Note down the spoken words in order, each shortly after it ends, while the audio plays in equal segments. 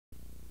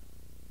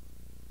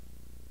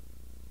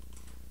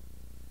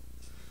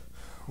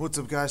What's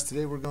up, guys?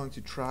 Today we're going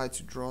to try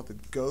to draw the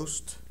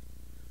ghost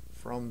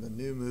from the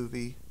new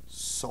movie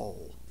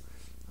Soul.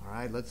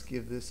 Alright, let's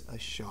give this a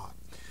shot.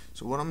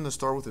 So what I'm going to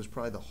start with is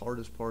probably the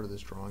hardest part of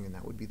this drawing, and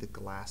that would be the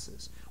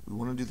glasses. We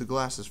want to do the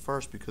glasses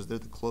first because they're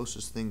the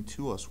closest thing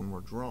to us when we're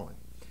drawing.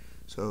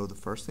 So the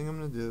first thing I'm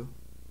going to do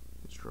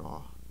is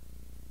draw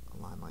a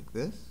line like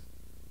this.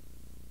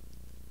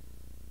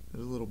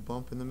 There's a little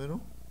bump in the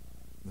middle,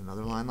 and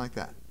another line like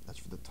that. That's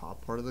for the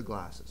top part of the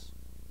glasses.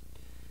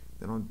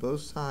 Then on both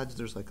sides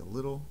there's like a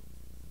little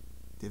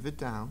divot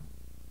down,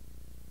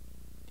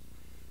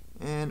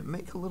 and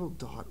make a little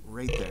dot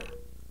right there.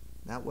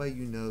 That way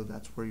you know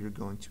that's where you're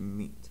going to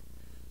meet.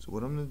 So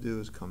what I'm going to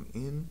do is come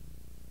in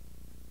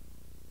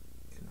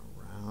and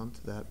around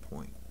to that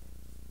point.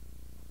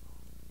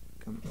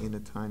 Come in a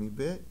tiny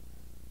bit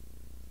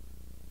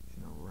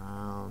and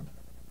around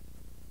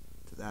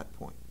to that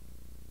point.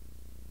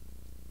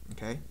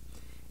 Okay?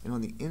 And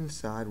on the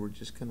inside we're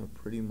just going to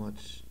pretty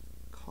much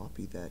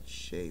copy that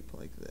shape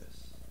like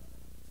this.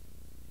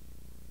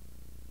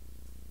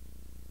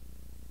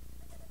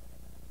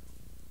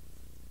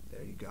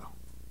 There you go.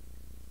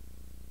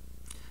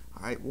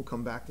 Alright, we'll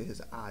come back to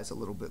his eyes a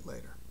little bit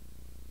later.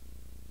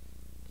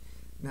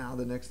 Now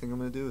the next thing I'm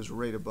going to do is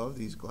right above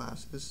these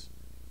glasses,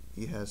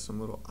 he has some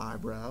little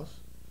eyebrows,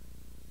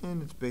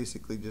 and it's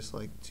basically just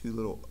like two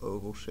little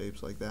oval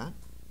shapes like that.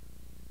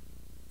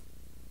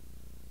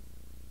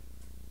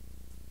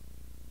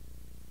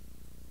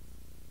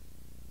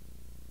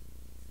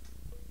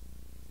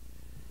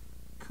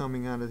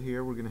 Coming out of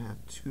here, we're going to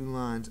have two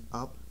lines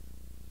up,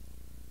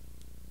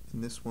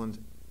 and this one's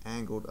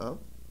angled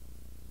up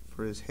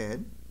for his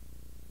head.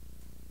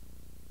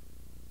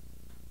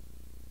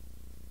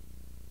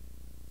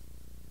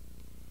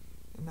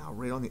 And now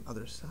right on the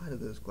other side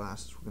of those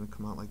glasses, we're going to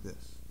come out like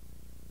this.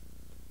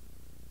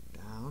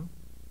 Down,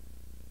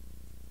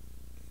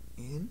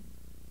 in,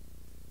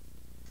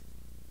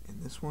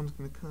 and this one's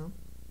going to come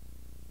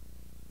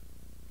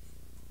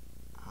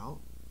out,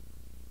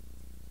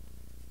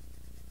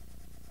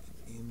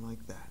 in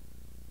like that.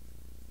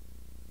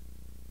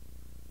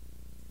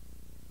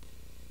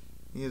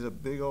 He has a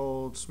big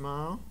old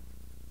smile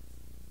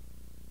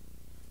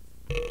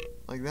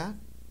like that.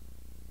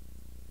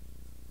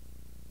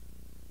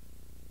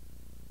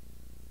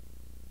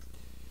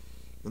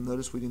 You'll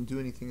notice we didn't do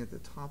anything at the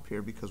top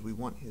here because we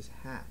want his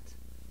hat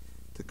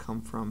to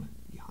come from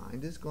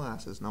behind his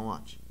glasses. Now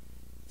watch.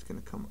 It's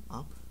going to come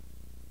up,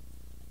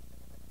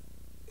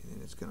 and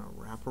then it's going to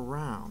wrap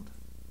around.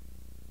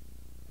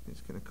 It's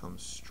going to come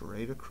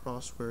straight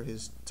across where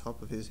his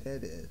top of his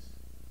head is.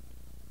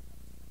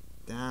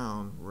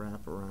 Down,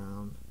 wrap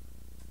around,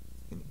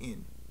 and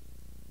in.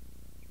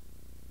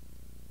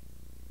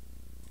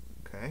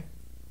 Okay?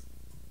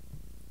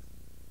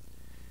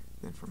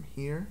 Then from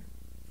here,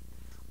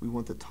 we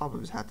want the top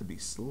of his hat to be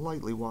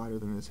slightly wider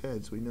than his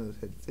head, so we know his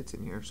head fits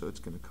in here, so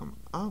it's going to come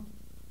up,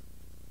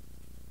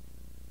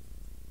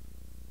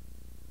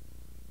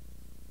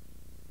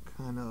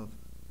 kind of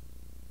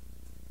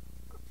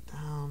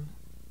down,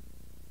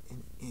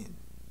 and in.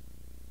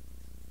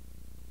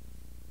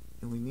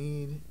 And we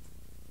need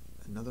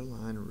another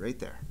line right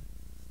there.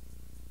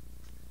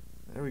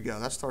 There we go.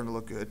 That's starting to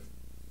look good.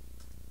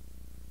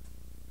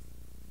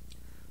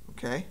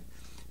 Okay?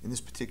 In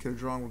this particular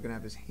drawing, we're going to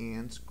have his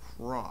hands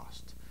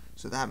crossed.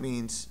 So that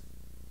means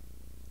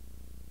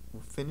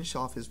we'll finish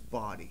off his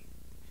body.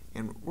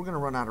 And we're going to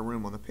run out of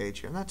room on the page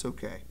here, and that's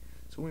okay.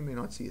 So we may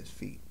not see his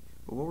feet.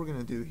 But what we're going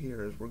to do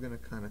here is we're going to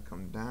kind of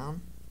come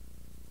down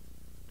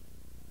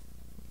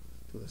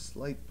to a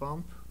slight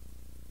bump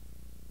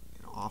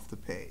and off the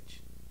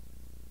page.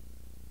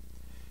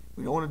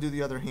 We don't want to do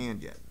the other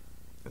hand yet,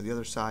 or the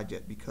other side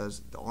yet,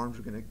 because the arms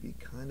are going to be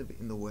kind of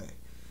in the way.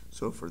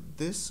 So for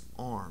this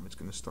arm, it's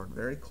going to start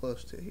very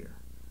close to here,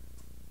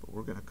 but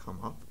we're going to come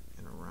up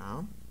and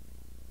around,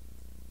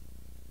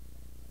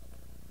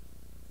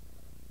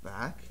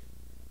 back,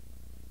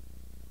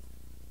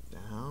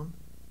 down,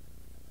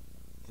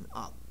 and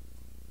up.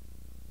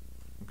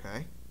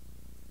 Okay?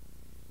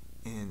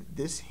 And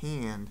this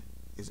hand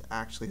is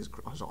actually, his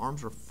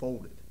arms are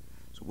folded.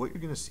 So what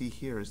you're going to see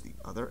here is the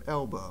other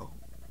elbow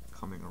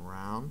coming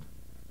around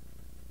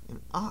and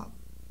up.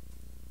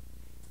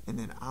 And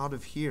then out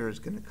of here is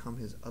going to come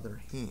his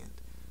other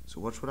hand.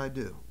 So watch what I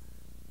do.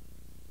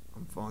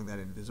 I'm following that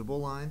invisible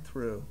line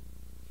through,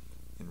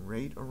 and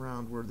right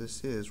around where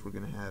this is, we're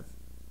going to have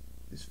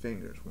his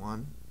fingers.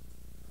 1,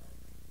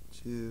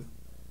 2,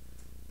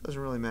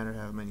 doesn't really matter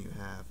how many you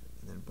have,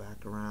 and then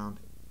back around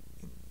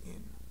and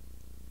in,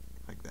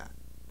 like that.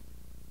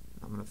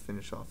 I'm going to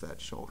finish off that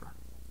shoulder.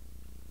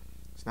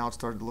 So now it's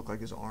starting to look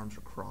like his arms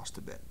are crossed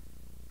a bit.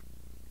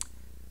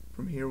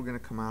 From here we're going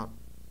to come out,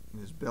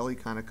 and his belly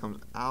kind of comes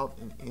out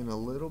and in a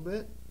little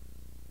bit,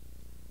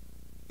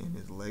 and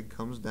his leg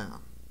comes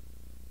down.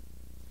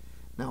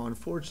 Now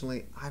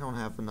unfortunately I don't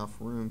have enough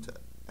room to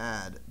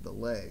add the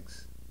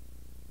legs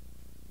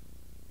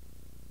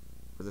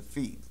for the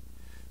feet.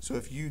 So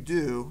if you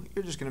do,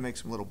 you're just going to make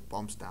some little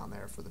bumps down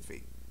there for the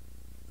feet.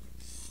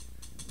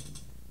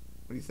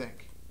 What do you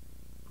think?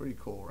 Pretty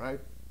cool,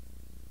 right?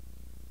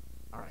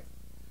 All right,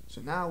 so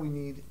now we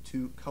need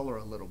to color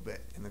a little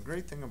bit. And the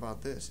great thing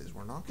about this is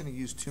we're not gonna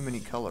use too many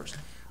colors.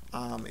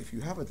 If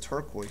you have a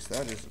turquoise,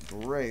 that is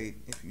great.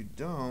 If you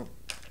don't,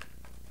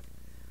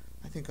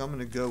 I think I'm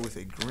gonna go with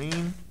a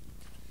green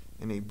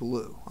and a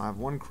blue. I have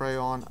one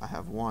crayon, I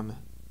have one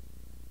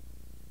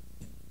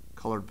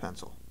colored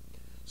pencil.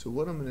 So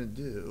what I'm gonna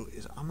do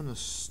is I'm gonna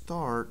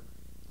start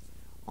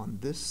on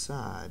this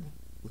side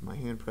with my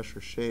hand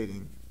pressure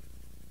shading,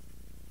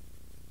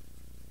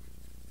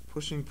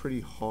 pushing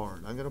pretty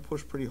hard. I'm gonna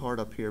push pretty hard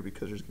up here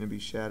because there's gonna be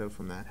shadow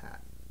from that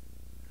hat.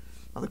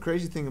 Now the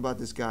crazy thing about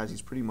this guy is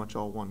he's pretty much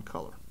all one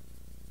color.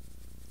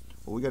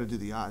 Well, we gotta do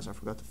the eyes. I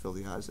forgot to fill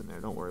the eyes in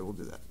there. Don't worry, we'll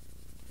do that.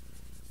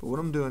 But what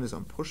I'm doing is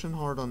I'm pushing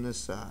hard on this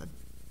side,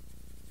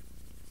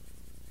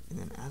 and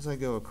then as I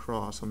go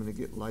across, I'm gonna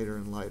get lighter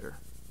and lighter,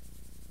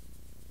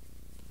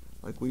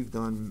 like we've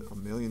done a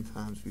million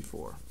times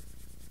before.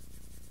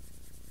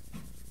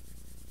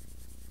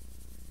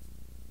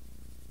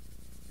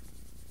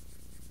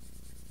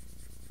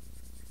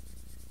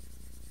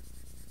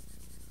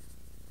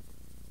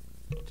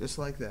 Just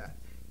like that.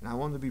 And I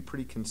want it to be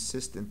pretty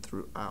consistent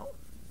throughout.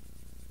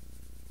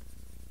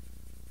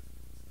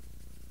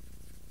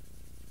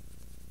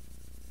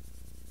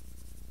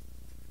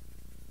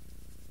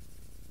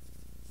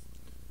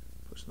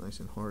 Push nice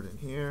and hard in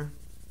here.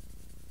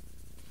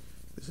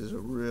 This is a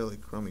really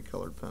crummy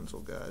colored pencil,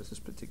 guys, this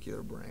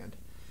particular brand.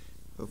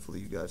 Hopefully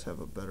you guys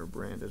have a better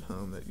brand at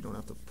home that you don't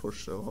have to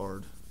push so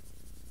hard.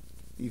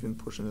 Even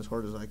pushing as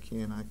hard as I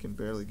can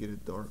barely get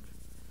it dark.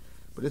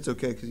 But it's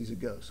okay because he's a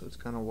ghost, so it's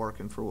kind of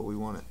working for what we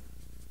want it.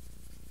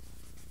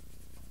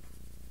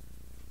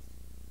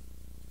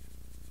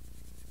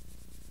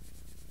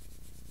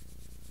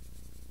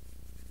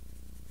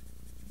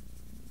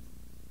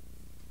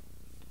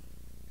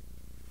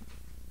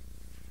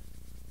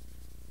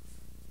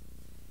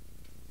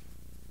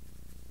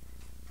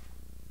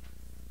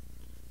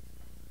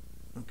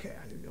 Okay,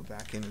 I gotta go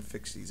back in and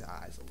fix these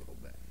eyes a little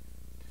bit.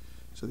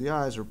 So the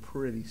eyes are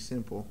pretty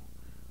simple.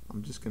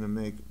 I'm just gonna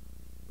make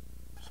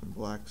some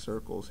black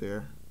circles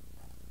here.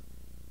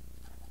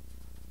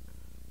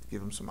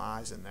 Give them some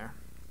eyes in there.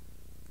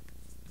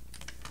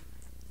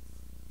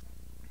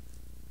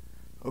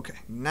 Okay,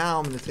 now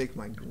I'm gonna take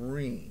my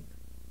green.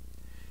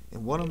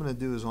 And what I'm gonna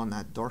do is on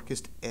that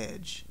darkest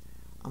edge,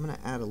 I'm gonna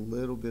add a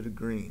little bit of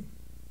green.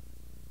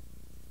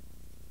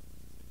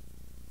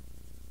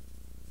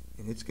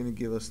 And it's going to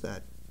give us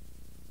that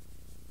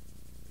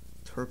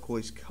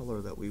turquoise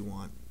color that we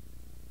want.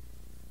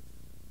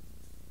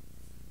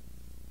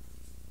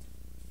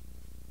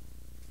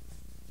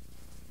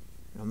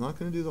 And I'm not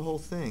going to do the whole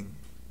thing.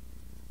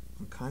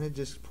 I'm kind of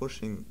just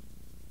pushing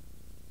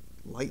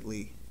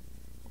lightly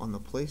on the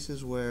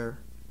places where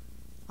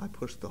I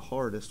push the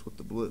hardest with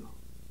the blue.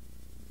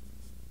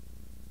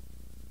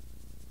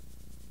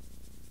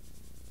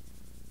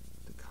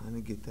 To kind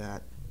of get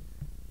that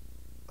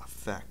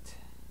effect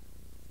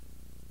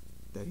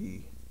that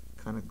he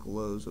kind of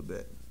glows a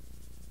bit.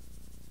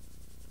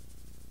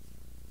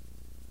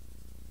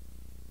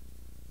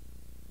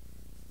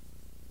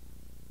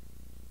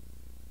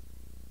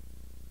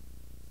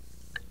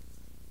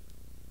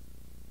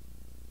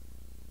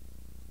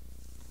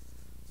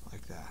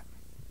 Like that.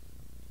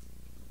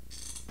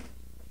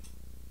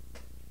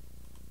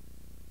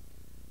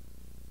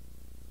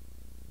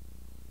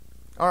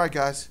 Alright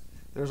guys,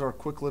 there's our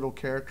quick little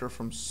character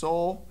from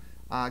Soul.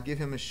 Give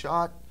him a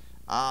shot.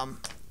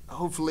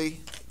 Hopefully,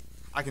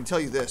 I can tell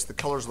you this, the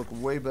colors look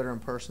way better in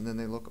person than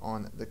they look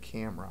on the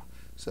camera.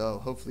 So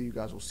hopefully you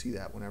guys will see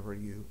that whenever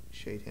you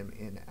shade him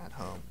in at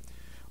home.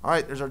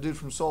 Alright, there's our dude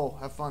from Soul.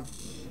 Have fun.